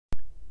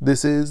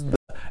This is the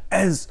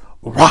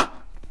Ezra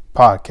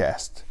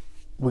podcast.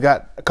 We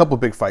got a couple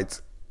of big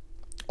fights,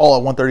 all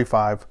at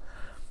 135.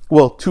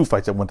 Well, two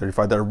fights at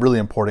 135 that are really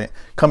important.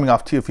 Coming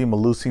off Teofimo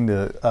losing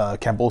to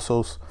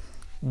Kambosos.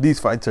 These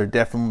fights are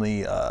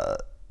definitely,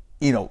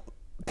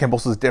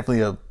 Kambosos is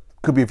definitely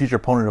could be a future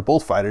opponent of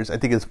both fighters. I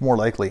think it's more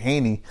likely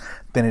Haney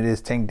than it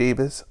is Tank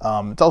Davis.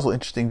 It's also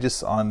interesting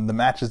just on the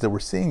matches that we're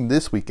seeing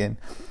this weekend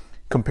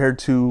compared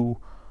to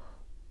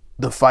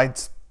the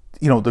fights,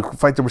 the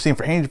fight that we're seeing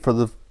for Haney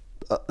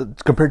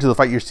compared to the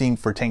fight you're seeing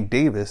for Tank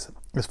Davis,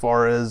 as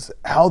far as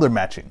how they're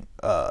matching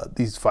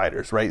these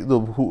fighters, right?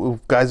 The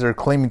guys that are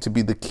claiming to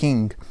be the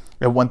king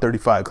at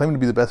 135, claiming to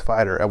be the best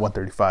fighter at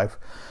 135,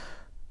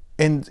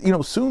 and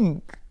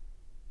soon,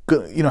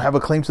 have a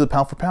claim to the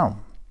pound for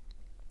pound.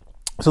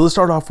 So let's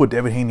start off with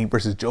Devin Haney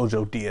versus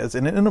Jojo Diaz,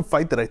 and in a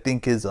fight that I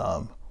think is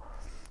going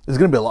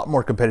to be a lot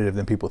more competitive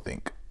than people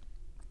think.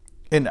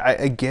 And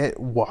I get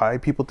why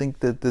people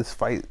think that this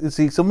fight.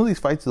 See, some of these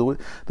fights,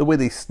 the way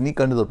they sneak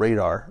under the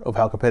radar of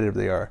how competitive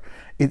they are,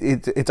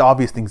 it's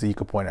obvious things that you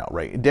could point out,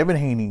 right? Devin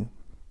Haney,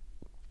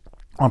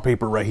 on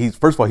paper, right?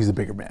 First of all, he's a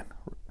bigger man.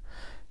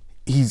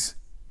 He's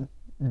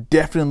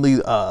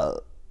definitely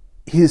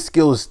his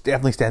skills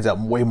definitely stands out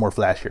way more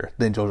flashier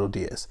than Jojo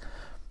Diaz.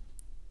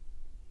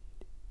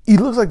 He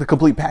looks like the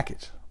complete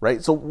package,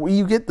 right? So when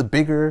you get the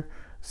bigger,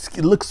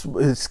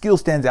 his skill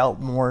stands out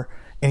more.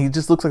 And he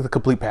just looks like the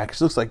complete package.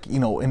 Looks like,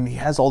 and he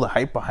has all the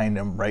hype behind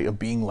him, right? Of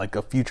being like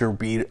a future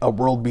a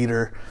world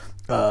beater,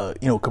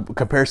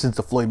 comparisons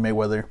to Floyd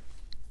Mayweather.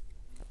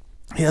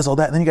 He has all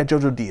that. And then you got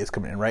Jojo Diaz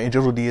coming in, right? And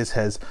Jojo Diaz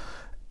has,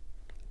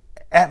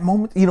 at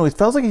moment, it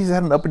feels like he's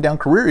had an up and down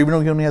career. Even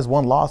though he only has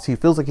one loss, he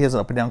feels like he has an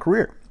up and down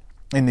career.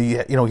 And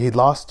he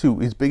lost to,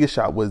 his biggest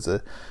shot was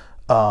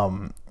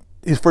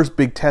his first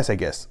big test, I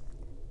guess,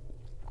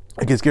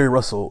 against Gary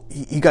Russell.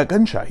 He got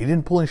gunshot. He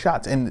didn't pull any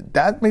shots. And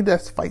that made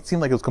that fight seem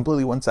like it was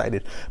completely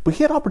one-sided. But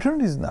he had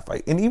opportunities in that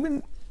fight. And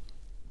even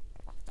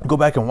go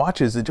back and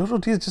watch it,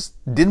 Jojo Diaz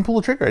just didn't pull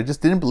the trigger. I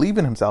just didn't believe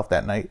in himself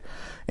that night.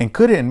 And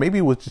couldn't. And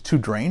maybe was just too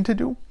drained to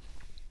do.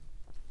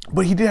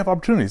 But he did have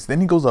opportunities.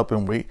 Then he goes up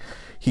in weight.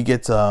 He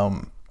gets a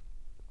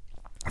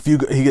few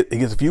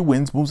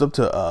wins, moves up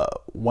to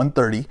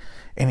 130.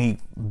 And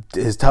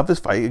his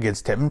toughest fight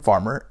against Tevin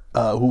Farmer,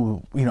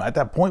 who, at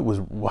that point was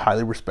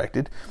highly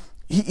respected.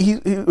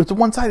 It's a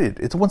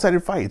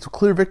one-sided fight. It's a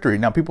clear victory.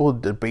 Now people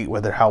debate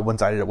how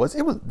one-sided it was.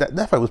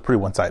 That fight was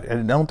pretty one-sided.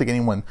 And I don't think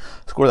anyone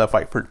scored that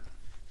fight for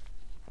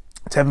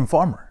Tevin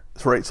Farmer.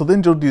 Right. So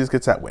then Jojo Diaz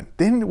gets that win.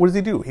 Then what does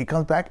he do? He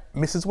comes back,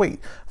 misses weight,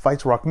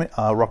 fights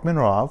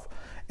Rakhmonov,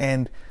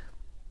 and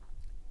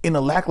in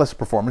a lackluster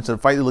performance, a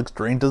fight that looks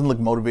drained, doesn't look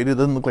motivated,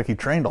 doesn't look like he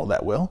trained all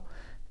that well.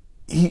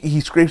 He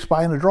scrapes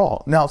by in a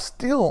draw. Now,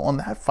 still on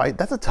that fight,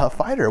 that's a tough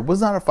fighter. It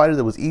was not a fighter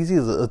that was easy.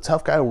 It was a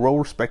tough guy, a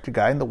well-respected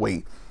guy in the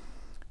weight.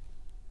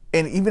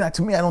 And even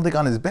to me, I don't think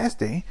on his best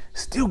day,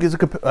 still gives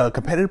a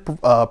competitive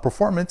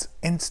performance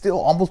and still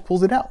almost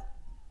pulls it out.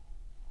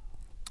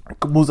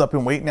 Moves up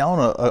in weight now on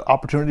an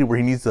opportunity where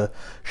he needs to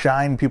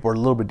shine. People are a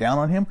little bit down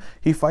on him.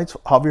 He fights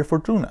Javier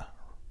Fortuna.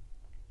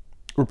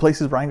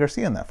 Replaces Ryan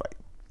Garcia in that fight.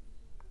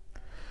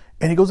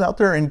 And he goes out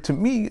there, and to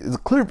me, it's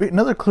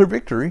another clear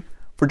victory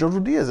for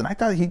Jojo Diaz. And I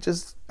thought he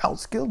just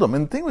outskilled him.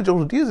 And the thing with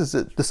Jojo Diaz is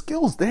that the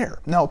skill's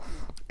there. Now,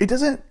 it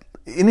doesn't,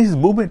 in his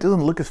movement, it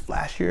doesn't look as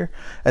flashier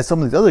as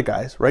some of these other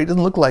guys, right? It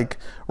doesn't look like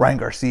Ryan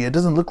Garcia. It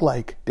doesn't look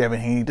like Devin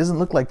Haney. It doesn't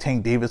look like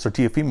Tank Davis or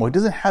Teofimo. It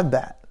doesn't have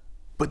that.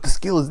 But the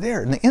skill is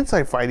there. And the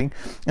inside fighting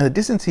and the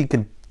distance he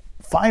can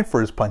find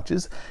for his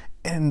punches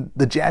and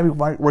the jab he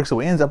works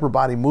away in his upper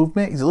body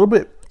movement. He's a little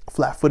bit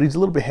flat-footed. He's a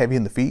little bit heavy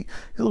in the feet.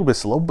 He's a little bit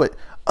slow. But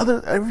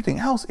everything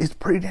else is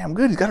pretty damn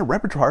good. He's got a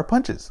repertoire of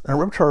punches and a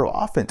repertoire of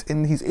offense.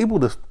 And he's able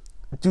to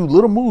do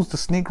little moves to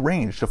sneak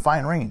range, to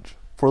find range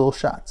for those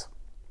shots.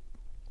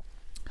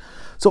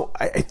 So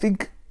I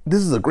think this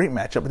is a great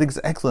matchup. I think it's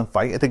an excellent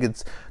fight. I think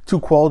it's two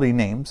quality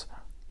names.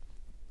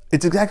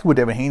 It's exactly what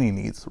Devin Haney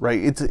needs, right?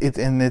 It's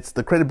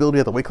the credibility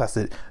of the weight class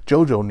that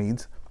Jojo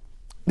needs.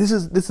 This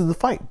is the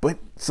fight, but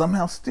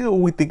somehow still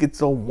we think it's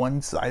a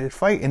one-sided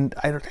fight, and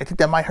I think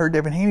that might hurt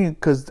Devin Haney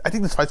because I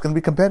think this fight's going to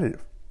be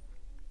competitive.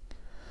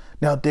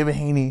 Now, Devin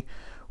Haney,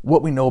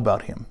 what we know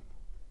about him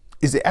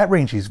is that at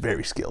range he's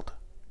very skilled,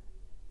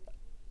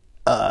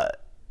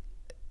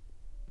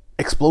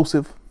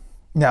 explosive.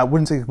 Now, I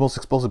wouldn't say most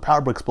explosive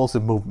power, but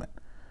explosive movement,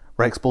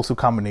 right? Explosive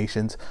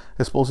combinations,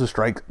 explosive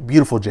strike,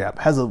 beautiful jab.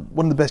 Has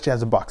one of the best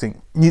jabs in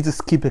boxing. Needs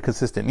to keep it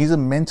consistent. Needs to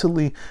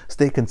mentally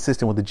stay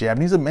consistent with the jab.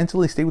 Needs to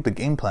mentally stay with the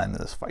game plan in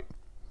this fight.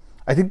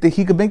 I think that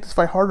he could make this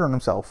fight harder on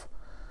himself.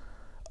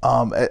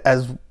 There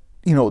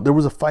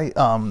was a fight.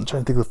 I'm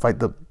trying to think of the fight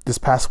this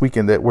past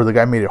weekend where the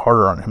guy made it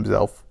harder on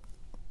himself.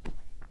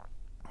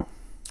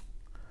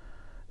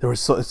 There were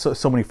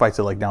so many fights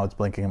that now it's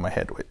blinking in my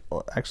head. Wait,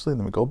 actually,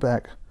 let me go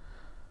back.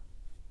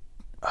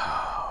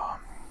 I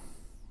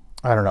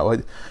don't know.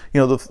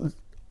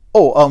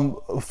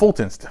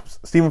 Fulton,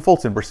 Stephen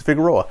Fulton versus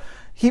Figueroa.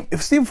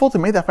 If Stephen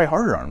Fulton made that fight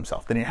harder on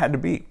himself than it had to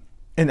be,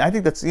 and I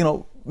think that's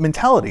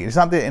mentality. It's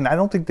not that, and I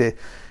don't think that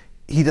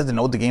he doesn't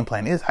know what the game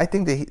plan is. I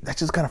think that's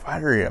just kind of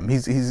fighter in him.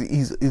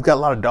 He's got a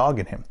lot of dog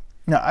in him.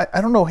 Now, I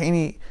don't know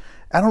Haney.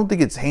 I don't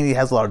think it's Haney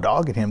has a lot of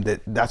dog in him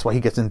that's why he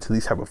gets into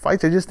these type of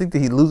fights. I just think that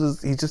he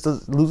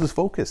loses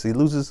focus. He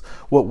loses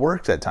what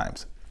works at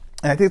times.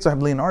 And I think it's what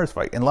happened in Linares'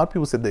 fight. And a lot of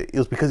people said that it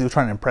was because he was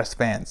trying to impress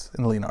fans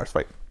in the Linares'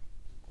 fight.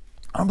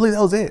 I don't believe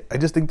that was it. I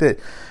just think that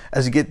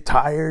as you get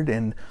tired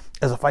and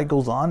as the fight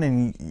goes on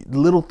and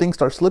little things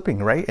start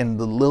slipping, right? And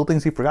the little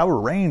things he forgot were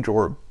range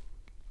or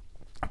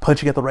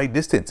punching at the right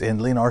distance. And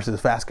Linares is a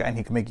fast guy and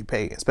he can make you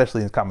pay,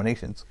 especially in his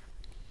combinations.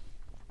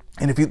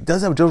 And if he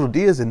does have Jojo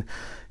Diaz and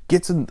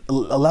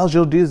allows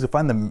Jojo Diaz to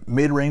find the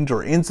mid-range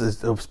or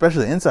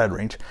especially the inside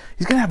range,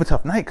 he's going to have a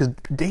tough night because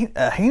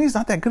Haney's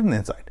not that good on the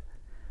inside.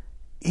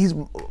 He's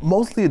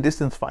mostly a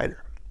distance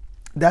fighter.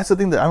 That's the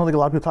thing that I don't think a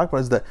lot of people talk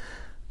about is that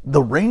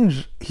the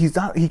range, he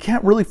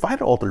can't really fight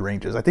at all three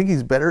ranges. I think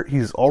he's better,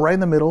 he's all right in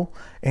the middle,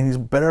 and he's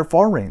better at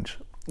far range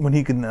when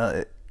he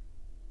can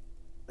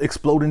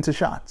explode into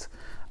shots.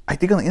 I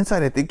think on the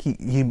inside, I think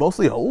he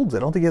mostly holds. I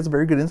don't think he has a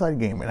very good inside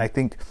game. And I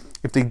think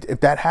if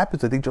that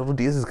happens, I think Jojo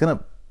Diaz is going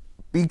to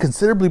be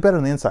considerably better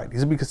on the inside.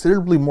 He's going to be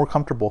considerably more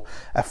comfortable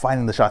at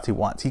finding the shots he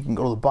wants. He can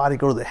go to the body,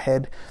 go to the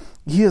head.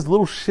 He has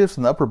little shifts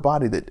in the upper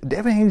body that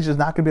Devin Haney's just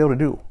not going to be able to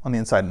do on the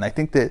inside. And I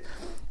think that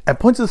at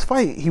points of this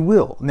fight, he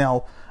will.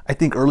 Now, I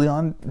think early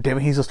on,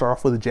 Devin Haney will start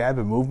off with a jab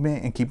and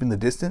movement and keeping the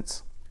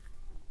distance.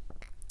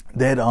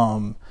 That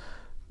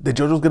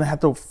Jojo's going to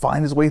have to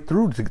find his way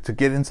through to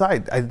get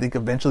inside. I think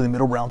eventually in the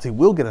middle rounds, he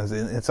will get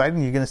inside,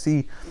 and you're going to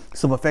see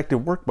some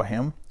effective work by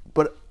him.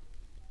 But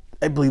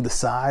I believe the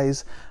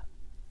size,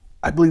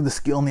 I believe the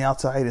skill on the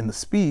outside and the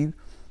speed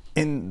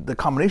and the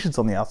combinations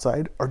on the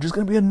outside are just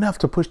going to be enough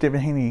to push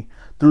Devin Haney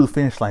through the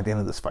finish line at the end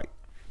of this fight.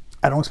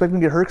 I don't expect him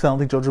to get hurt because I don't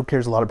think Jojo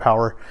carries a lot of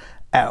power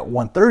at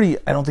 130.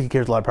 I don't think he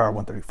carries a lot of power at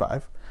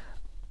 135.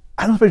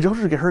 I don't expect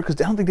Jojo to get hurt because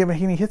I don't think Devin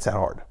Haney hits that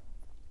hard.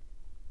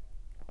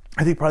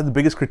 I think probably the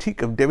biggest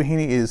critique of Devin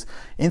Haney is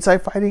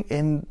inside fighting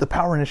and the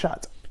power in his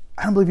shots.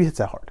 I don't believe he hits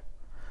that hard.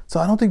 So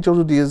I don't think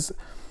Jojo Diaz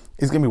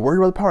is going to be worried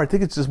about the power. I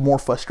think it's just more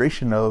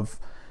frustration of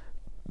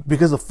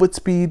because of foot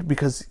speed,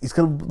 because he's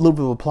got a little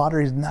bit of a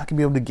plotter, he's not going to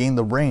be able to gain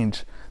the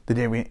range that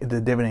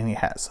Devin Haney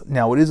has.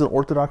 Now, it is an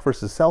orthodox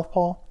versus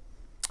southpaw.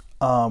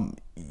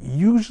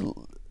 Usually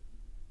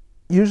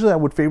I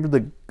would favor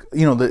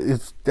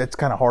that's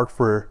kind of hard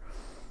for.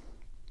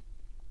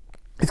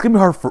 It's going to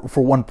be hard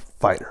for one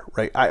fighter,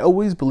 right? I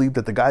always believe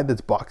that the guy that's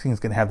boxing is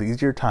going to have the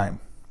easier time,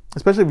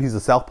 especially if he's a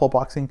southpaw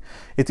boxing.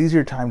 It's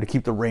easier time to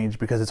keep the range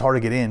because it's hard to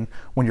get in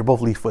when your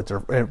both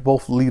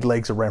lead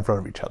legs are right in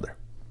front of each other.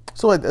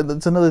 So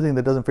that's another thing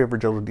that doesn't favor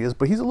Jojo Diaz,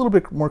 but he's a little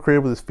bit more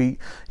creative with his feet.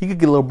 He could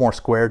get a little more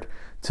squared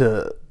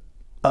to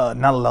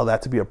not allow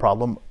that to be a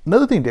problem.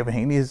 Another thing, Devin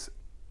Haney is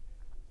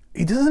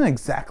he doesn't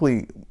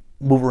exactly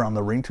move around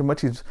the ring too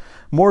much. He's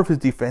more of his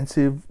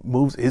defensive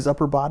moves is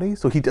upper body,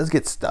 so he does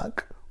get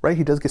stuck, right?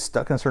 He does get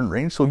stuck in a certain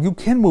range, so you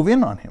can move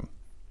in on him.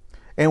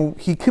 And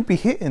he could be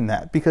hit in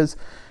that because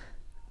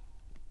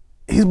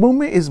his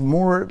movement is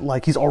more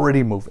like he's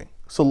already moving.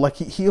 So like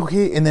he'll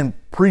hit and then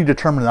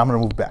predetermined I'm going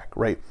to move back,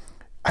 right?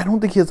 I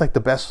don't think he has like the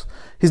best,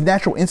 his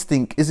natural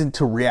instinct isn't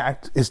to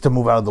react, is to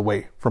move out of the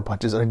way from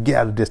punches and get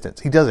out of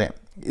distance. He doesn't.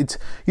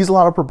 He's a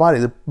lot of upper body.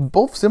 They're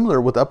both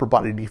similar with upper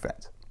body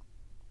defense.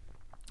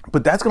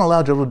 But that's going to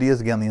allow Jojo Diaz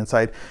to get on the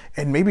inside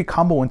and maybe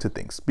combo into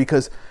things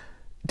because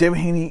Devin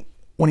Haney,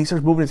 when he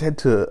starts moving his head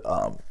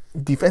to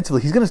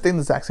defensively, he's going to stay in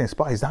the exact same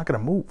spot. He's not going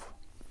to move.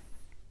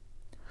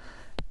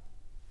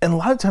 And a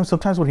lot of times,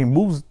 sometimes when he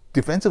moves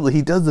defensively,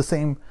 he does the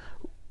same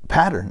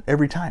pattern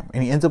every time.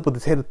 And he ends up with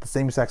his head at the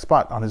same exact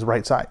spot on his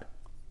right side.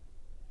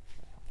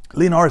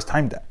 Linares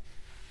timed that.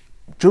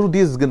 Jojo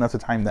Diaz is good enough to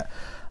time that.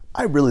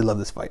 I really love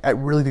this fight. I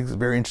really think it's a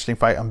very interesting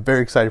fight. I'm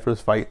very excited for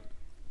this fight.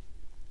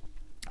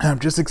 And I'm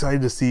just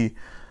excited to see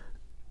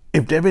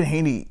if Devin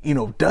Haney,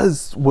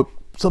 does what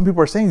some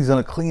people are saying he's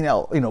going to clean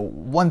out,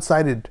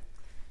 one-sided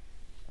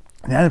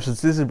unanimous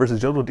decision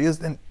versus Jojo Diaz.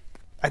 Then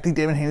I think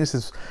Devin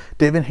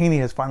Haney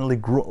has finally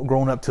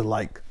grown up to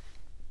like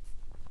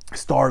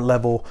star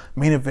level,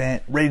 main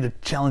event, ready to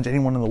challenge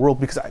anyone in the world.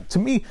 Because to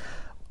me,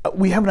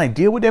 we have an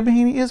idea what Devin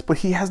Haney is, but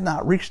he has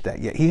not reached that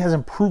yet. He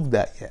hasn't proved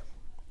that yet.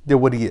 They're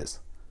what he is.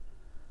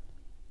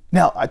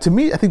 Now, to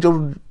me, I think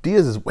Jojo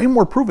Diaz is way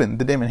more proven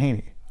than Devin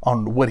Haney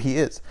on what he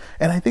is.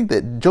 And I think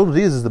that Jojo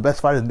Diaz is the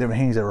best fighter that Devin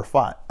Haney's ever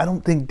fought. I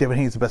don't think Devin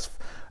Haney's the best.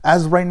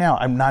 As of right now,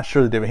 I'm not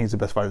sure that Devin Haney's the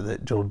best fighter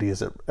that Jojo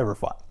Diaz ever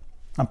fought.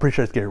 I'm pretty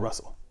sure it's Gary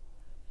Russell.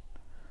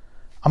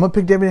 I'm going to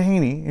pick Devin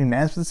Haney in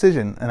unanimous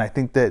decision, and I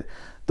think that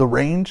the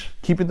range,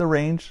 keeping the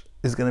range,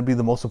 is going to be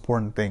the most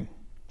important thing.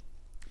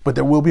 But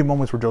there will be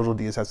moments where Jojo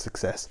Diaz has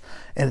success,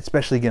 and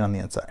especially again on the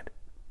inside.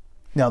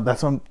 Now,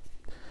 that's when,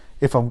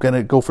 if I'm going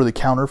to go for the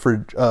counter for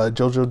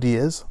Jojo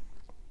Diaz,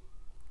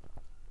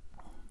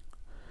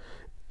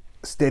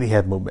 steady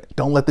head movement.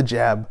 Don't let the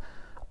jab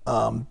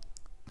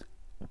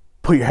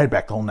put your head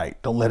back the whole night.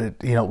 Don't let it,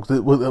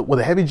 with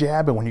a heavy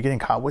jab, and when you're getting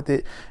caught with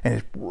it and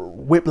it's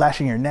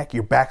whiplashing your neck,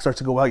 your back starts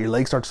to go out, your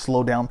legs start to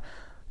slow down.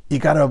 He's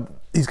got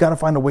to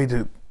find a way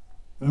to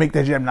make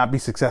that jab not be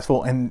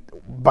successful, and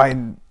by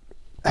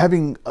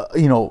having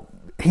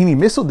Haney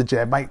miss with the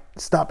jab might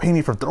stop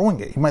Haney from throwing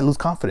it. He might lose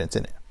confidence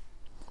in it.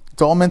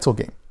 It's all a mental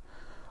game.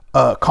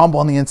 Combo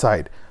on the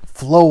inside,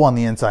 flow on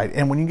the inside,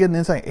 and when you get an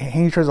inside,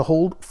 Haney tries to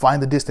hold,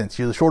 find the distance.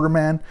 You're the shorter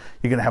man.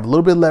 You're gonna have a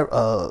little bit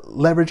of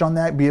leverage on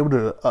that. Be able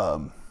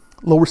to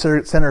lower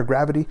center of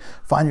gravity,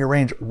 find your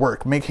range,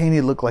 work. Make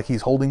Haney look like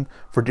he's holding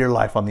for dear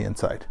life on the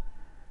inside.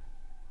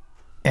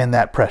 And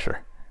that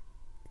pressure.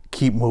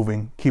 Keep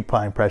moving, keep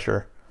applying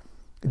pressure.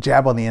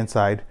 Jab on the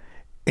inside.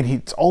 And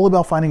it's all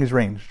about finding his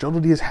range.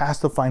 Jojo Diaz has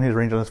to find his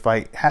range on this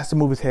fight, has to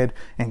move his head,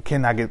 and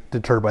cannot get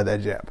deterred by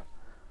that jab.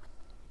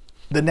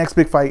 The next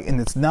big fight, and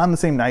it's not on the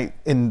same night,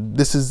 and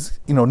this is,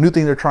 new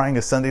thing they're trying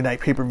is Sunday night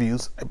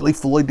pay-per-views. I believe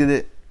Floyd did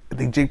it. I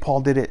think Jake Paul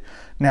did it.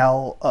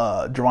 Now,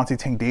 Gervonta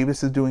Tank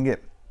Davis is doing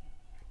it.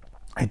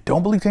 I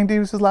don't believe Tank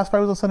Davis' last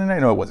fight was on Sunday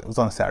night. No, it wasn't. It was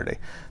on a Saturday.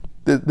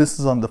 This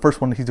is on the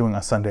first one that he's doing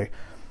on Sunday.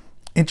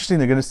 Interesting.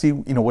 They're going to see,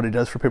 what it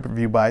does for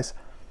pay-per-view buys.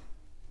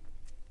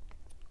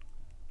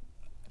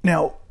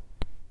 Now,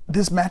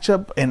 this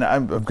matchup, and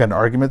I've gotten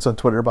arguments on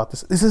Twitter about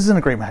this. This isn't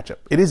a great matchup.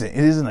 It isn't.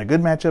 It isn't a good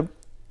matchup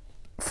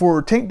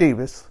for Tank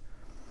Davis,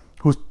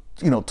 who's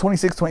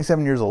 26,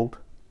 27 years old.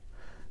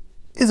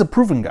 Is a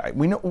proven guy.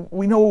 We know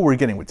what we're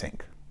getting with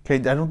Tank. Okay,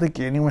 I don't think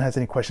anyone has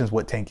any questions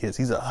what Tank is.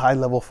 He's a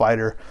high-level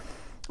fighter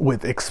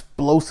with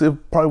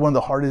explosive, probably one of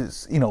the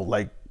hardest,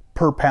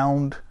 per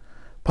pound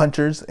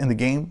punchers in the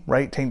game,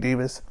 right? Tank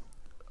Davis,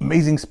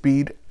 amazing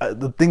speed.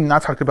 The thing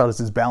not talked about is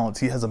his balance.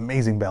 He has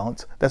amazing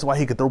balance. That's why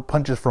he could throw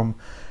punches from.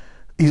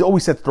 He's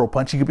always set to throw a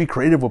punch. He could be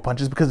creative with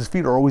punches because his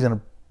feet are always in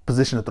a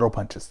position to throw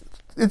punches.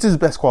 It's his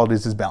best quality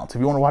is his balance.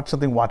 If you want to watch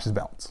something, watch his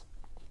balance.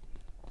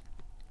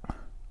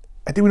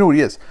 I think we know what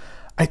he is.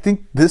 I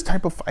think this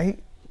type of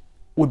fight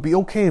would be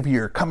okay if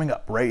you're coming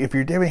up, right? If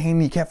you're David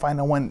Haney, you can't find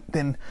no one,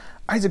 then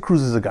Isaac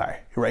Cruz is a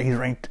guy, right? He's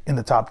ranked in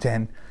the top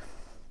 10.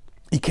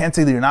 You can't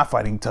say that you're not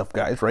fighting tough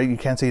guys, right? You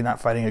can't say you're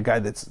not fighting a guy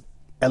that's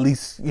at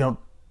least, you're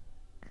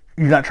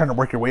not trying to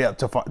work your way up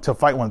to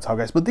fight one of the top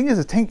guys. But the thing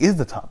is Tank is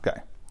the top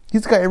guy.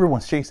 He's the guy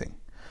everyone's chasing.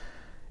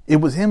 It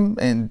was him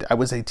and I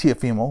would say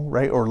Teofimo,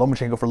 right? Or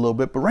Lomachenko for a little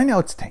bit. But right now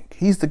it's Tank.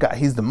 He's the guy.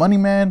 He's the money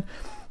man.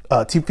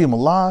 Teofimo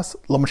lost.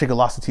 Lomachenko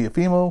lost to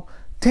Teofimo.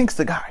 Tank's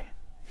the guy.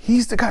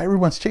 He's the guy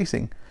everyone's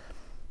chasing.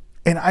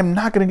 And I'm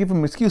not going to give him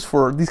an excuse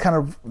for these kind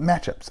of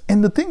matchups.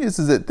 And the thing is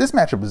that this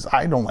matchup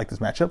I don't like this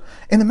matchup.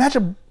 And the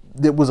matchup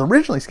that was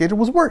originally scheduled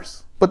was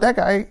worse. But that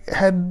guy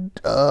had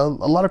a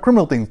lot of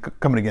criminal things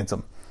coming against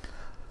him.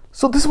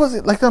 So this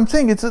wasn't, like I'm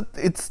saying,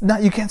 it's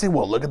not, you can't say,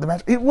 well, look at the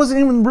match. It wasn't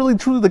even really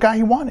truly the guy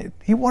he wanted.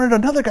 He wanted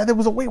another guy that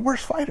was a way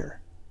worse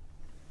fighter.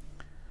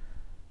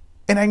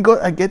 And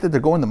I get that they're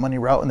going the money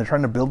route and they're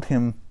trying to build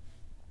him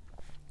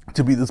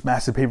to be this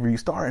massive pay-per-view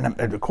star. And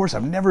of course,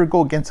 I've never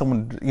go against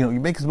someone, you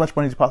make as much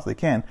money as you possibly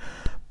can.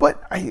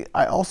 But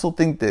I also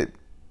think that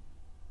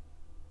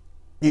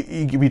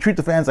you treat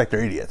the fans like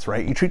they're idiots,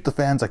 right? You treat the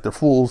fans like they're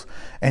fools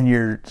and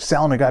you're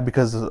selling a guy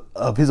because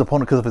of his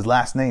opponent, because of his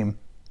last name.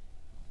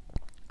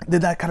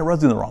 Then that kind of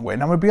rubs you the wrong way.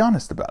 And I'm going to be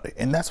honest about it.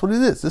 And that's what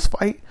it is. This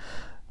fight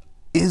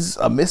is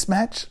a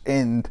mismatch.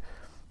 And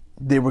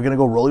they were going to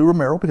go Rolly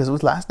Romero because of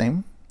his last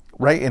name,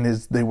 right? And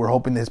they were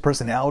hoping his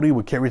personality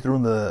would carry through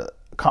in the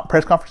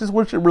press conferences,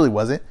 which it really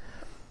wasn't.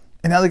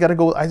 And now they got to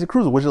go with Isaac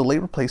Cruz, which is a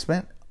late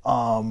replacement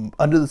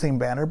under the same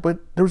banner. But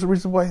there was a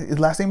reason why his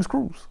last name is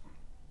Cruz.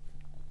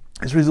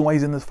 There's a reason why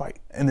he's in this fight.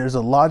 And there's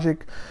a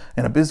logic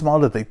and a business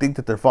model that they think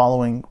that they're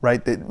following,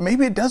 right? That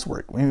maybe it does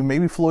work.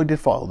 Maybe Floyd did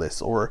follow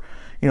this, or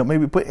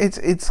maybe. But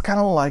it's kind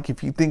of like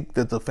if you think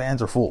that the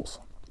fans are fools.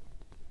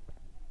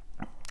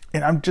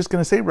 And I'm just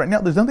gonna say right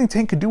now, there's nothing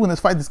Tank could do in this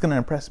fight that's gonna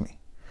impress me.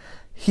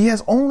 He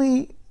has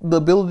only the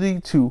ability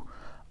to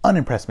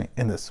unimpress me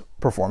in this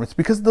performance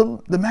because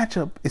the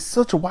matchup is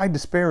such a wide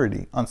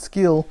disparity on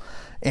skill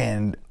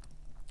and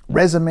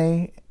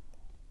resume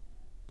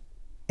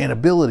and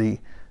ability.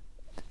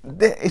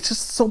 It's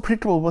just so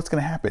predictable what's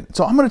going to happen.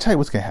 So I'm going to tell you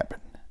what's going to happen.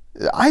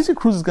 Isaac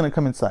Cruz is going to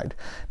come inside.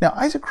 Now,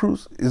 Isaac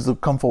Cruz is a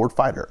come-forward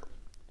fighter.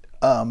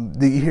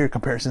 You hear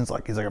comparisons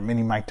like he's like a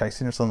mini Mike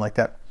Tyson or something like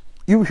that.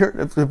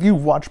 If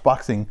you've watched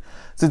boxing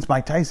since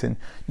Mike Tyson,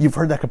 you've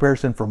heard that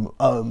comparison from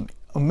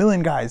a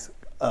million guys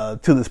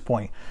to this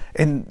point.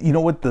 And you know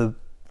what the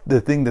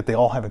thing that they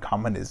all have in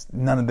common is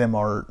none of them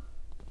are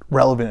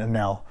relevant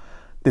now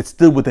that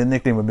stood with the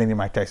nickname of mini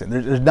Mike Tyson.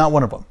 There's not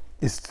one of them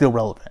is still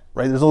relevant,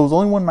 right? There's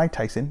only one Mike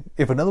Tyson.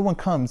 If another one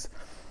comes,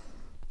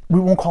 we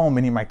won't call him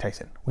mini Mike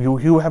Tyson. He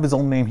will have his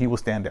own name. He will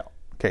stand out.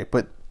 Okay,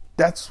 but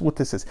that's what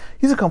this is.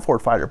 He's a come-forward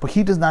fighter, but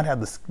he does not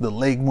have the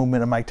leg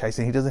movement of Mike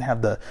Tyson. He doesn't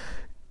have the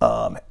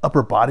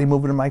upper body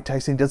movement of Mike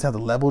Tyson. He doesn't have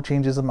the level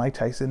changes of Mike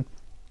Tyson.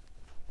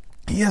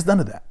 He has none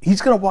of that.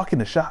 He's going to walk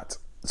into shots.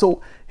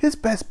 So his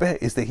best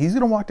bet is that he's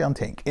going to walk down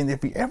Tank. And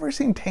if you ever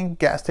seen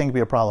gas Tank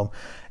be a problem,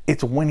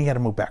 it's when he had to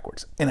move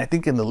backwards. And I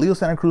think in the Leo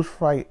Santa Cruz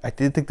fight, I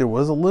did think there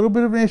was a little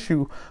bit of an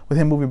issue with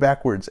him moving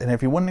backwards. And if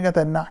he wouldn't have got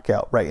that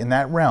knockout right in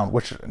that round,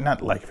 which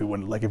not like if he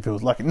wouldn't, like if it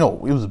was lucky.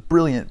 No, it was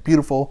brilliant,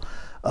 beautiful.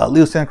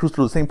 Leo Santa Cruz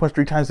threw the same punch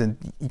 3 times, and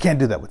you can't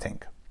do that with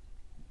Tank.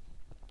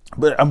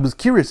 But I was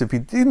curious if he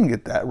didn't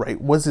get that right,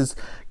 was his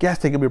gas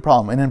tank gonna be a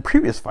problem? And in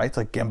previous fights,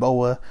 like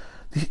Gamboa,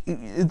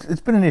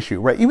 it's been an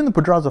issue, right? Even the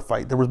Pedraza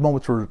fight, there was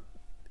moments where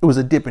it was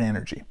a dip in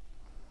energy.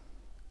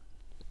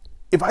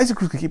 If Isaac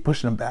Cruz could keep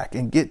pushing him back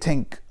and get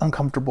Tank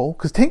uncomfortable,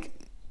 because Tank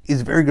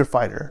is a very good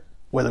fighter,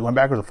 whether going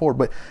backwards or forward,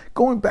 but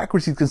going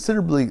backwards, he's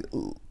considerably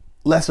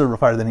lesser of a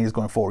fighter than he is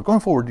going forward. Going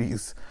forward,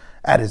 he's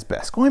at his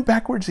best. Going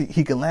backwards,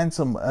 he can land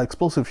some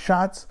explosive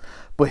shots,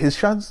 but his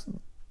shots,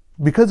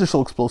 because they're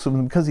so explosive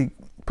and because he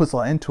puts a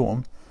lot into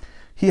them,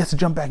 he has to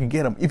jump back and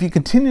get them. If you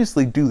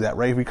continuously do that,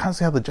 right, if you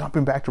constantly have to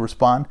jumping back to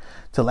respond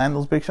to land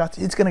those big shots,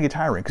 it's going to get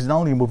tiring, because not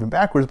only are you moving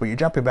backwards, but you're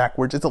jumping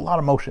backwards. It's a lot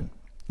of motion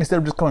instead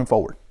of just going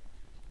forward.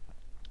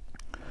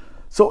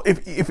 So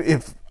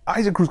if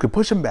Isaac Cruz could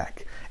push him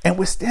back and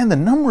withstand the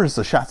numbers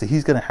of shots that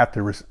he's going to have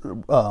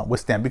to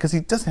withstand, because he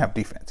doesn't have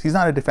defense. He's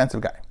not a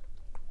defensive guy.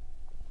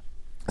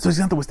 So he's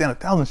going to have to withstand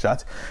 1,000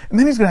 shots, and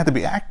then he's going to have to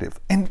be active.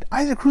 And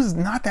Isaac Cruz is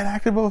not that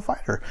active of a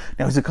fighter.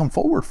 Now, he's a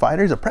come-forward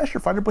fighter, he's a pressure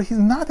fighter, but he's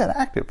not that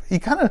active. He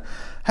kind of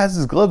has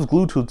his gloves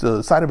glued to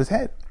the side of his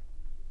head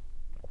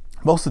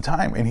most of the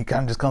time, and he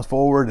kind of just comes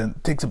forward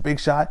and takes a big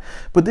shot.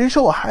 But they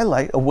show a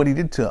highlight of what he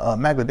did to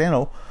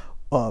Magdaleno,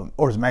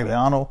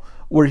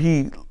 where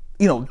he,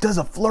 does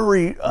a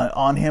flurry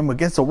on him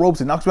against the ropes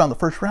and knocks him out in the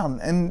first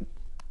round. And,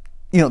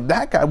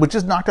 that guy was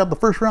just knocked out the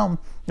first round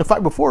the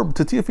fight before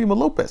to Teofimo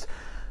Lopez.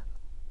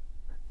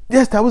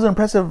 Yes, that was an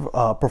impressive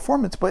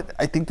performance, but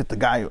I think that the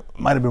guy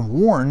might have been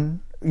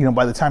worn,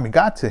 by the time he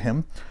got to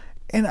him.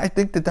 And I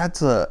think that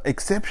that's an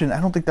exception. I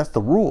don't think that's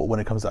the rule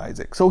when it comes to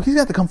Isaac. So he's going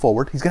to have to come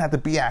forward. He's going to have to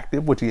be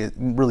active, which he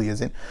really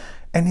isn't.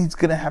 And he's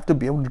going to have to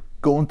be able to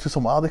go into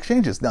some wild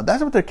exchanges. Now,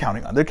 that's what they're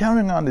counting on. They're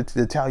counting on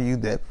to tell you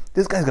that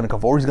this guy's going to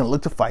come forward. He's going to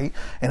look to fight.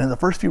 And in the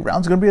first few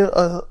rounds, it's going to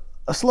be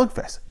a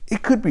slugfest.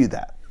 It could be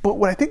that. But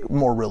what I think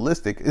more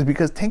realistic is,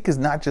 because Tank is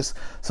not just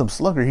some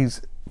slugger.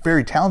 He's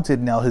very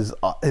talented. Now his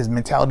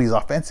mentality is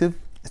offensive.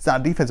 It's not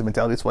a defensive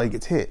mentality. That's why he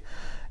gets hit.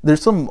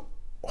 There's some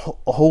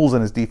holes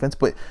in his defense,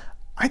 but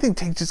I think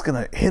Tank's just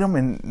going to hit him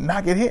and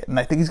not get hit. And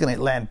I think he's going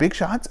to land big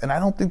shots. And I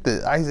don't think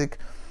that Isaac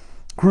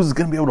Cruz is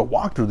going to be able to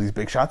walk through these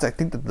big shots. I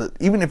think that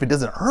even if it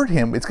doesn't hurt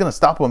him, it's going to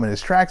stop him in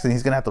his tracks, and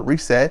he's going to have to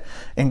reset.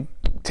 And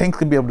Tank's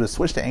going to be able to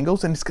switch the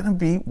angles, and it's going to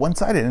be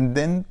one-sided. And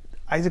then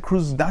Isaac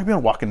Cruz is not going to be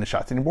able to walk into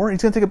shots anymore.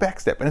 He's going to take a back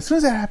step. And as soon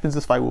as that happens,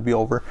 this fight will be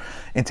over.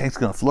 And Tank's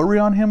going to flurry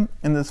on him.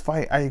 And this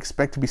fight, I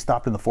expect to be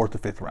stopped in the 4th or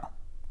 5th round.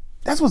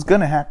 That's what's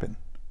going to happen.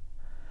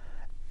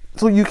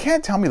 So you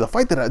can't tell me the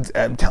fight that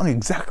I'm telling you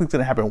exactly what's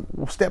going to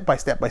happen, step by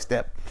step by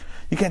step.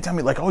 You can't tell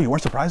me like, oh, you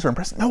weren't surprised or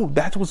impressed. No,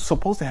 that's what's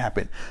supposed to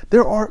happen.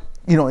 There are,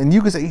 and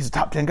you can say he's a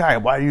top 10 guy.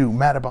 Why are you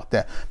mad about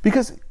that?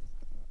 Because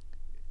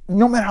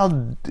no matter how,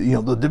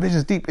 the division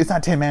is deep, it's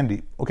not 10-man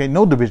deep. Okay,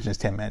 no division is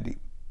 10-man deep.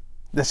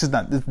 That's just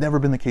not, it's never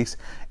been the case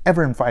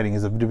ever in fighting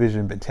as a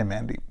division been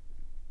 10-man deep.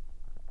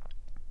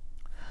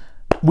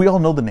 We all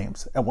know the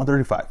names at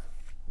 135.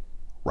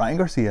 Ryan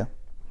Garcia,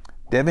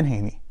 Devin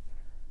Haney,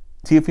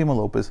 Teofimo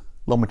Lopez,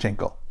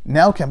 Lomachenko.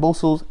 Now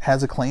Kambosos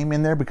has a claim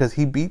in there because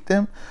he beat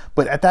them,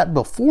 but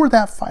before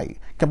that fight,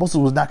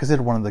 Kambosos was not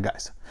considered one of the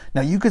guys.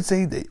 Now you could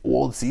say that,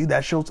 well, see,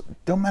 that shows,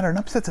 don't matter, an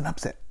upset's an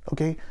upset,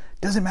 okay?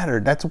 Doesn't matter.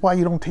 That's why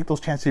you don't take those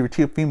chances with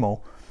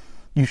Teofimo.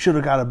 You should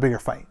have got a bigger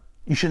fight.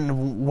 You shouldn't have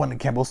won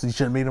Kambosos. You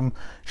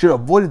should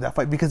have avoided that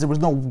fight, because there was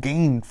no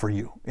gain for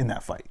you in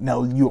that fight.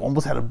 Now, you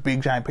almost had a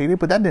big giant payday,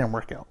 but that didn't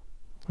work out.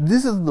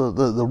 This is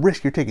the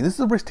risk you're taking. This is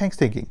the risk Tank's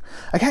taking.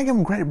 I can't give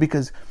him credit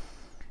because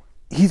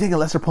he's taking a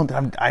lesser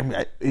opponent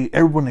that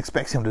everyone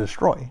expects him to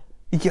destroy.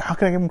 How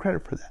can I give him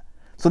credit for that?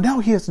 So now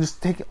he has to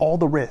just take all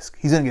the risk.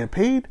 He's going to get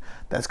paid.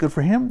 That's good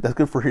for him. That's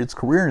good for his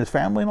career and his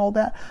family and all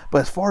that.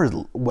 But as far as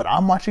what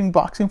I'm watching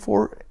boxing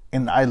for,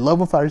 and I love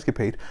when fighters get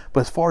paid,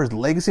 but as far as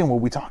legacy and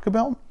what we talk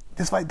about,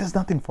 this fight does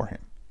nothing for him.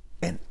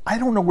 And I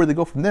don't know where they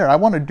go from there. I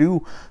want to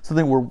do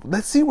something where,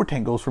 let's see where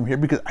Tank goes from here,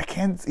 because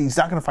he's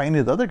not going to fight any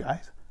of the other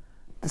guys.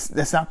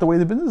 That's not the way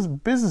the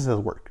business has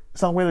worked.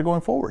 It's not the way they're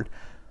going forward.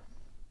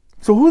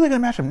 So who are they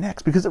going to match him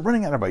next? Because they're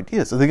running out of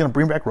ideas. Are they going to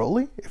bring back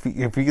Rolly?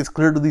 If he gets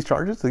cleared of these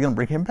charges, are they going to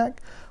bring him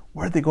back?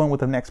 Where are they going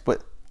with him next?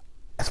 But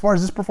as far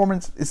as this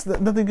performance,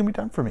 nothing can be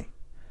done for me.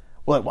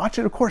 Well, I watch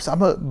it, of course.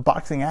 I'm a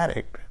boxing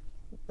addict.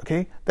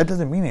 Okay? That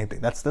doesn't mean anything.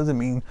 That doesn't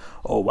mean,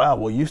 oh, wow,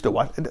 well, you used to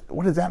watch.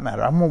 What does that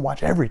matter? I'm going to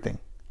watch everything.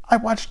 I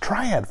watched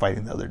Triad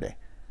fighting the other day.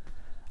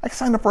 I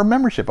signed up for a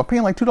membership. I'm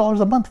paying like $2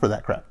 a month for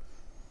that crap.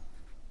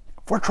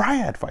 For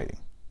Triad fighting.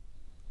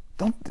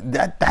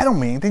 That don't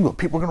mean anything. But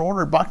people are going to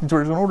order it. Boxing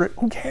tours are going to order it.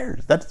 Who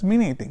cares? That doesn't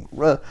mean anything.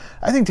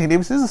 I think Tank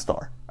Davis is a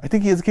star. I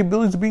think he has the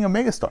capabilities of being a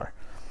megastar.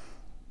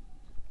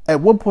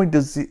 At what point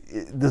does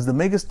the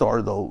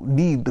megastar, though,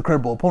 need the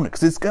credible opponent?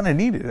 Because it's going to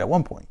need it at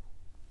one point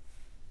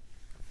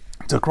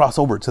to cross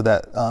over to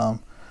that,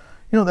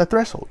 that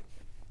threshold.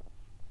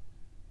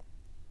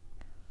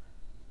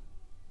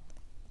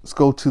 Let's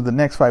go to the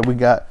next fight. We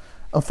got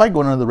a fight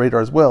going under the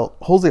radar as well.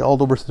 Jose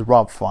Aldo versus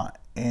Rob Font.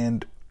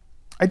 And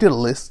I did a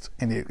list,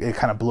 and it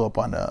kind of blew up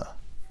on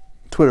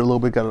Twitter a little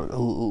bit, got a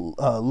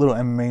little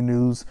MMA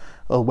news.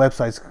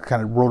 Websites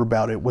kind of wrote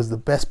about it. Was the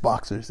best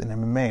boxers in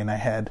MMA, and I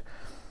had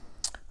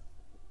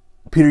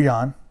Peter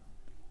Yan,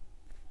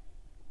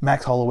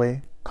 Max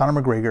Holloway,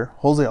 Conor McGregor,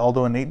 Jose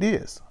Aldo, and Nate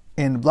Diaz.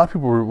 And a lot of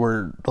people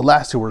were the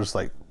last two were just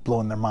like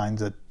blowing their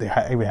minds that they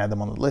even had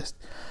them on the list.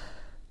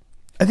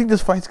 I think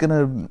this fight's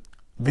gonna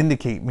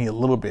vindicate me a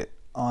little bit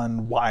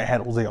on why I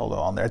had Jose Aldo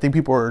on there. I think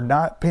people are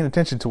not paying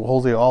attention to what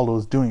Jose Aldo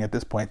is doing at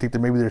this point. I think that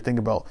maybe they're thinking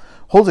about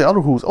Jose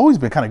Aldo, who's always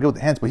been kind of good with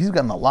the hands, but he's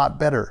gotten a lot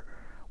better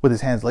with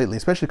his hands lately,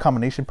 especially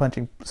combination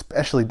punching,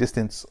 especially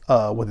distance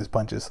with his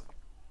punches.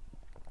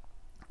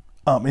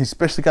 And he's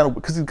especially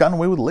because he's gotten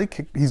away with the leg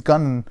kick. He's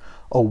gotten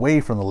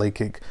away from the leg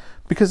kick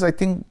because I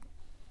think,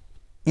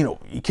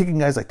 kicking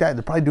guys like that,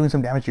 they're probably doing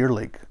some damage to your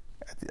leg,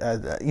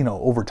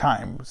 over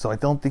time. So I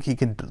don't think he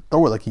can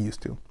throw it like he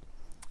used to.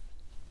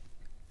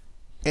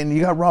 And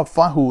you got Rob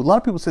Font, who a lot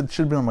of people said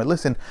should have been on my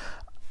list. And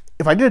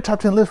if I did a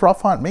top 10 list, Rob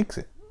Font makes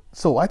it.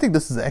 So I think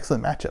this is an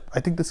excellent matchup. I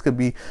think this could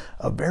be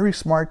a very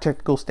smart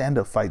technical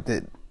stand-up fight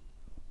that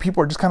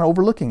people are just kind of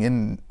overlooking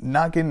and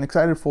not getting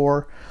excited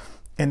for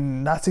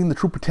and not seeing the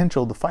true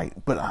potential of the fight.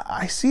 But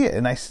I see it.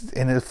 And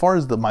as far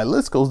as my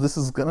list goes, this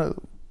is going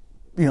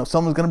to,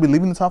 someone's going to be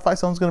leaving the top 5,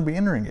 someone's going to be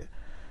entering it.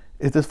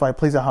 If this fight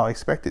plays out how I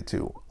expect it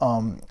to.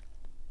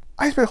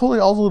 I expect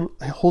Jose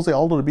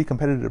Aldo to be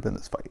competitive in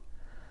this fight.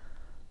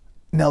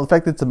 Now, the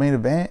fact that it's a main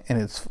event and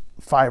it's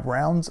 5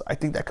 rounds, I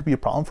think that could be a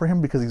problem for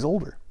him because he's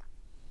older.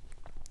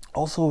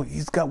 Also,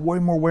 he's got way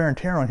more wear and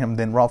tear on him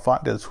than Rob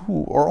Font does,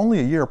 who are only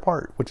a year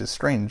apart, which is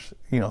strange,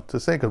 to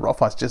say, because Rob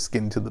Font's just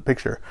getting to the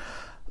picture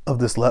of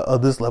this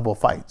level of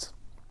fights.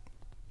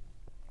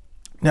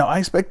 Now, I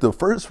expect the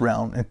first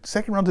round and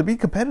second round to be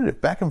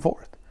competitive, back and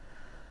forth.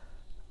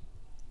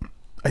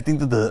 I think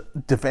that the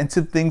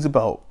defensive things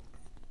about,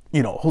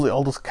 Jose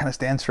Aldo kind of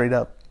stand straight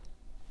up.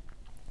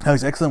 Now,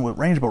 he's excellent with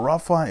range, but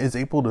Rob Font is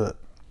able to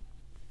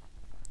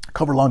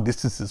cover long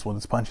distances with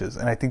his punches.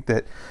 And I think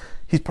that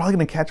he's probably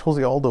going to catch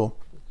Jose Aldo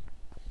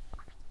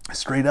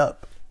straight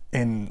up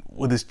and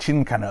with his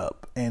chin kind of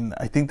up. And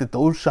I think that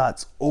those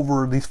shots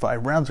over these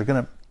 5 rounds are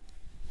going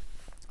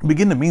to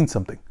begin to mean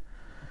something.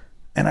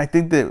 And I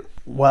think that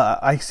while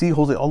I see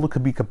Jose Aldo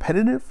could be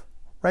competitive,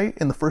 right,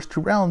 in the first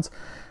 2 rounds,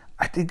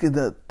 I think in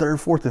the 3rd,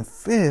 4th, and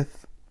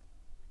 5th,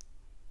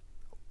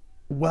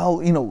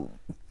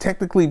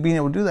 technically being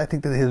able to do that, I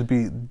think that there'll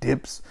be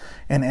dips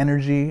and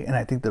energy, and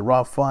I think that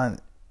Rob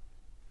Font,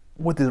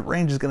 with his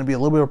range, is going to be a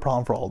little bit of a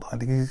problem for Aldo. I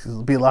think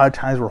there'll be a lot of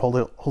times where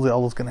Jose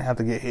Aldo's going to have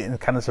to get hit and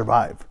kind of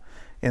survive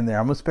in there.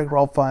 I'm going to expect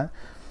Rob Font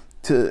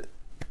to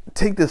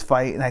take this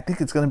fight, and I think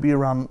it's going to be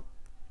around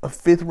a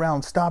 5th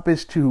round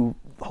stoppage to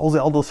Jose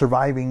Aldo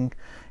surviving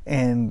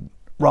and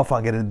Rob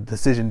Font get a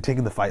decision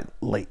taking the fight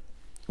late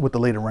with the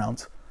later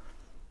rounds.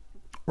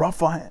 Rob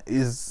Font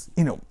is,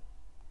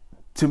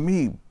 to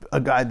me, a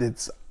guy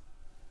that's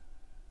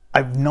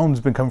I've known has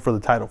been coming for the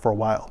title for a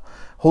while.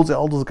 Jose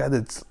Aldo's a guy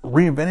that's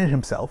reinvented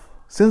himself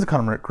since the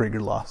Conor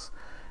McGregor loss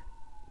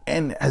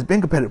and has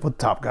been competitive with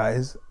the top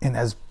guys and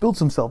has built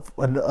himself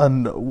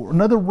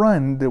another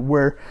run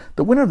where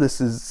the winner of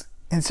this is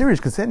in serious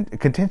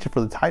contention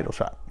for the title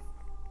shot.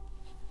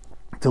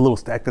 It's a little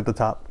stacked at the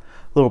top,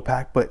 a little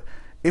packed, but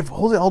if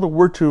Jose Aldo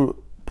were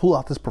to pull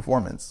out this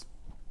performance,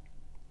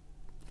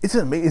 it's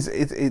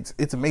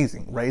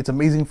amazing, right? It's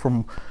amazing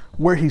from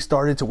where he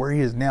started to where he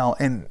is now.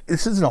 And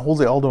this isn't a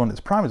Jose Aldo in his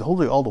prime. It's a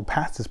Jose Aldo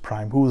past his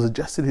prime who has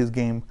adjusted his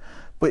game.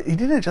 But he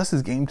didn't adjust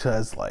his game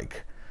to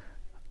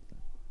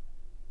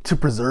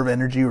preserve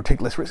energy or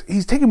take less risk.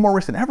 He's taking more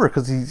risk than ever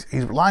because he's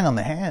relying on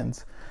the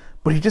hands.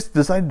 But he just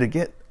decided to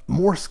get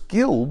more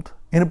skilled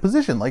in a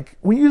position. Like,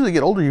 when you usually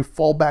get older, you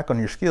fall back on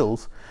your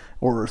skills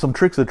or some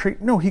tricks of the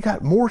trade. No, he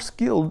got more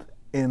skilled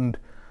and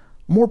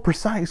more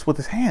precise with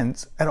his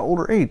hands at an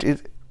older age.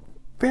 It's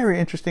very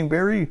interesting,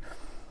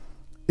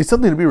 it's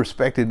something to be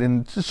respected,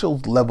 and it just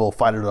shows the level of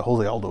fighter that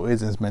Jose Aldo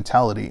is and his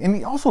mentality. And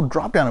he also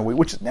dropped down in weight,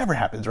 which never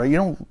happens, right? You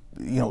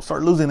don't,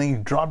 start losing and you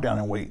drop down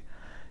in weight.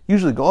 You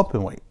usually go up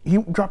in weight. He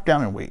dropped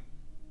down in weight.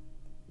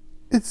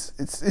 It's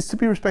to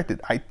be respected.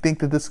 I think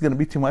that this is going to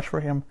be too much for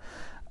him.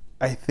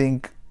 I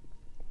think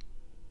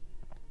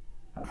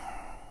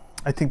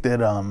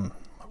that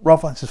Rob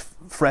Font's just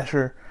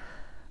fresher.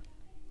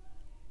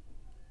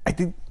 I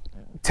think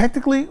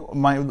technically,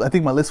 I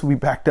think my list will be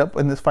backed up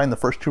in this fight in the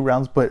first 2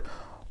 rounds, but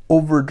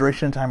over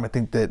duration of time, I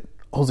think that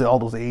Jose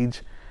Aldo's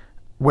age,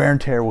 wear and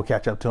tear will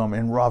catch up to him,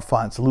 and Rob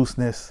Font's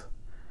looseness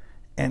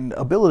and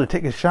ability to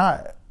take a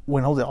shot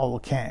when Jose Aldo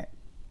can't.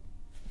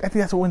 I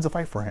think that's what wins the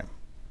fight for him.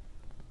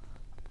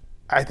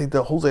 I think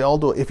that Jose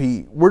Aldo, if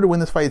he were to win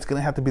this fight, it's going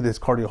to have to be that his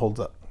cardio holds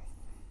up.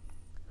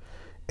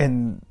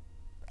 And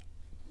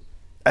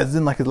as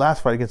in like his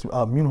last fight against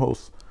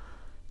Munhoz,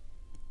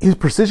 his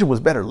precision was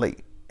better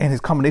late. And his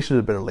combination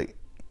is better late.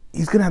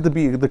 He's going to have to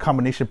be the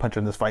combination puncher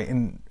in this fight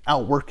and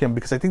outwork him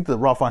because I think the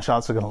Rob Font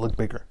shots are going to look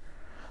bigger.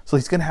 So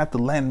he's going to have to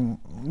land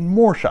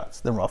more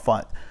shots than Rob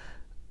Font.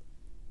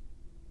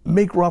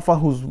 Make Rob Font,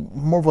 who's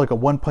more of like a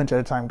one punch at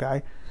a time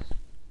guy,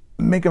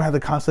 make him have to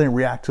constantly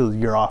react to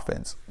your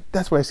offense.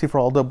 that's what I see for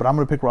Aldo, but I'm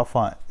going to pick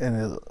Rafa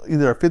in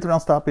either a 5th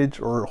round stoppage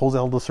or Jose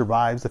Aldo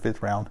survives the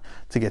 5th round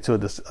to get to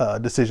a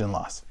decision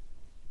loss.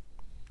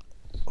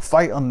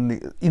 Fight on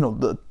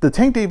the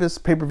Tank Davis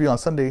pay-per-view on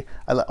Sunday.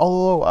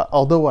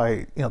 Although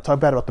I talk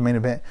bad about the main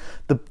event,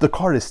 the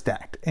card is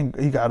stacked, and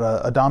you got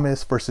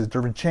Adames versus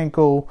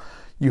Derevyanchenko.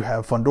 You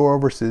have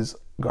Fundora versus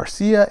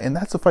Garcia, and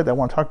that's the fight that I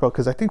want to talk about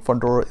because I think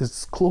Fundora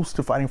is close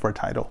to fighting for a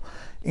title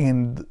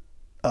in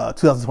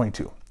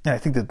 2022. And I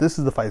think that this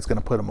is the fight that's going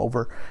to put him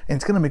over, and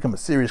it's going to make him a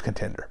serious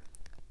contender.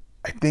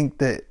 I think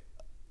that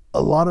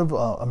a lot of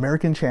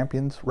American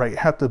champions, right,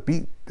 have to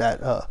beat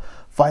that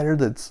fighter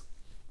that's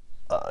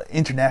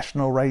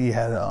international, right? You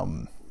had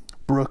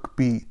Brooke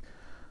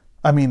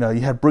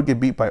get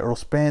beat by Earl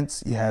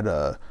Spence. You had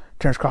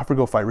Terence Crawford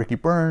go fight Ricky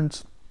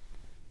Burns.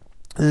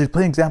 There's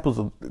plenty of examples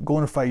of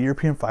going to fight a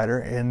European fighter,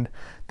 and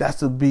that's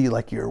to be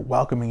like you're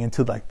welcoming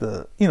into like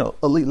the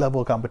elite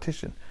level of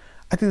competition.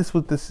 I think that's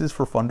what this is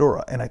for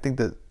Fundora, and I think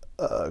that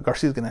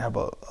Garcia is going to have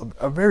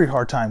a very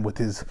hard time with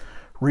his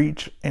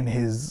reach and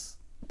his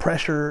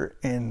pressure,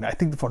 and I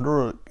think the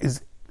Fundora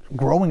is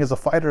growing as a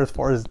fighter as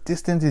far as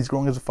distance. He's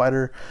growing as a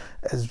fighter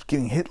as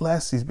getting hit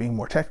less. He's being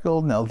more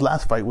technical. Now, the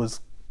last fight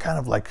was kind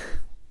of like a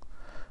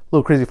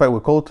little crazy fight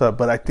with Kota,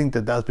 but I think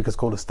that was because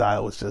Kota's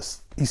style was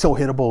just, he's so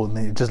hittable and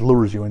it just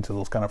lures you into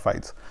those kind of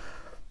fights.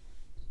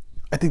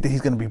 I think that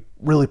he's going to be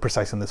really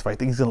precise in this fight. I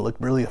think he's going to look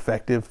really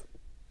effective.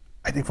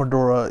 I think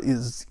Fundora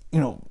is,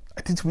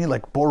 I think to me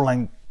like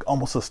borderline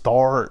almost a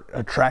star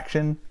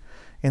attraction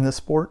in this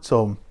sport.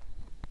 So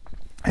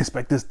I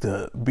expect this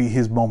to be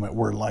his moment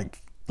where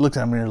like looks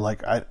at him and you're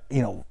like,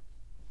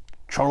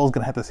 Charlo's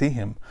gonna have to see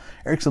him.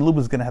 Erickson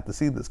Luba's gonna have to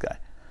see this guy.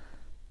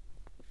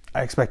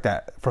 I expect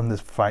that from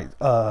this fight.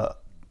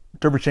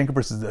 Derevyanchenko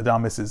versus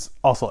Adames is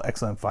also an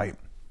excellent fight.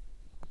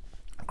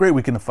 Great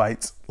weekend of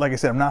fights. Like I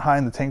said, I'm not high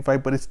in the Tank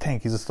fight, but it's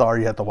Tank. He's a star.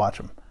 You have to watch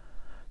him.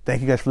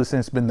 Thank you guys for listening.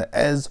 It's been the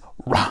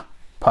Ezra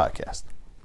Podcast.